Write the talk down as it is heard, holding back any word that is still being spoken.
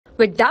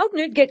With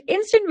Doubtnut, get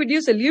instant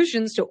video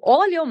solutions to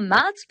all your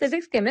maths,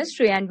 physics,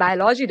 chemistry, and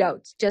biology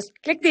doubts. Just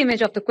click the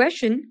image of the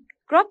question,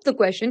 crop the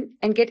question,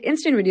 and get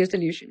instant video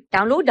solution.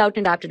 Download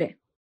Doubtnut app today.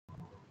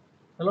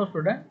 Hello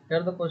student,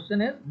 here the question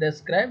is,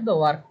 describe the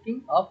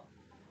working of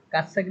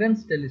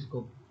Cassegrain's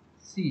telescope.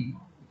 See,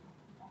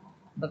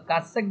 the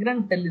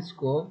Cassegrain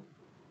telescope,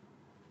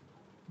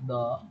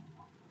 the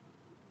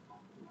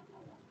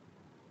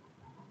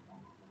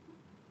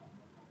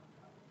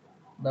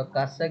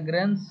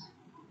Cassegrain's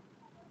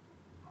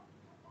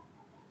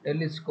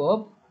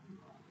telescope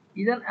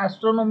is an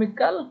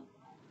astronomical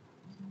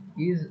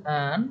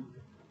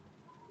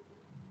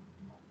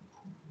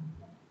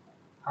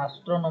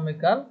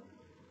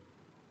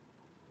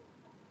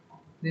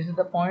this is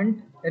the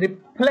point,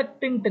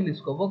 reflecting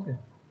telescope. Okay,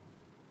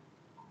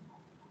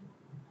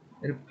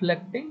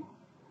 reflecting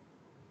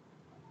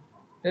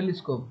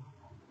telescope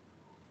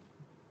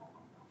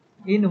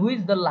in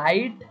which the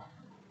light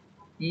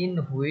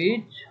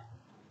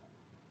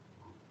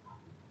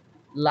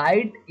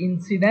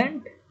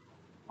incident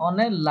on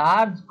a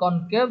large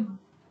concave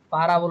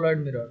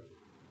paraboloid mirror.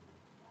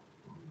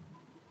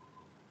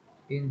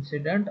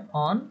 Incident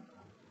on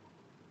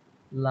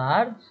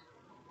large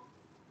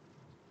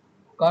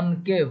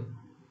concave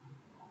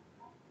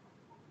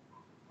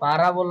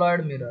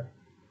paraboloid mirror.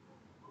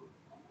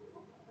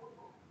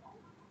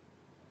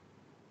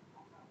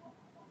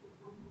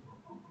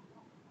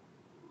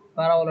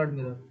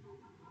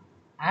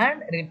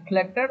 And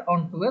reflected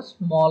onto a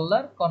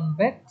smaller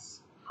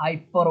convex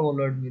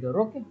hyperboloid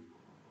mirror. Okay,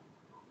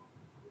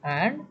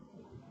 and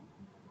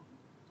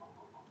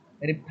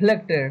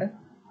reflected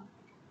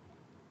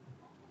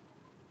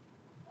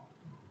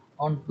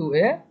onto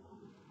a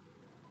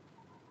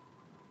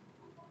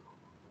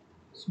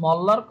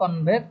smaller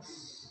convex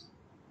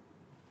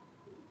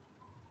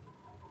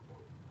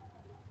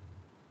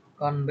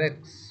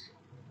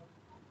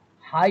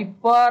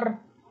hyperboloid,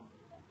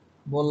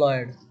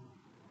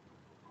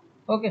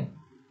 okay,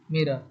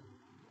 mirror.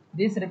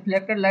 This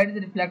reflected light is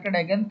reflected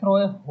again through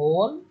a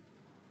hole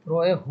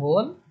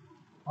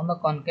on the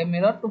concave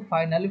mirror to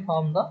finally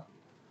form the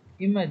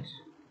image.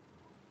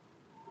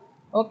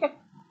 Okay.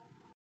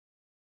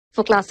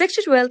 For class 6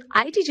 to 12,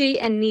 IIT JEE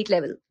and NEET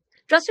level.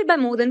 Trusted by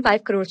more than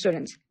 5 crore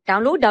students.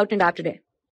 Download Doubtnut app today.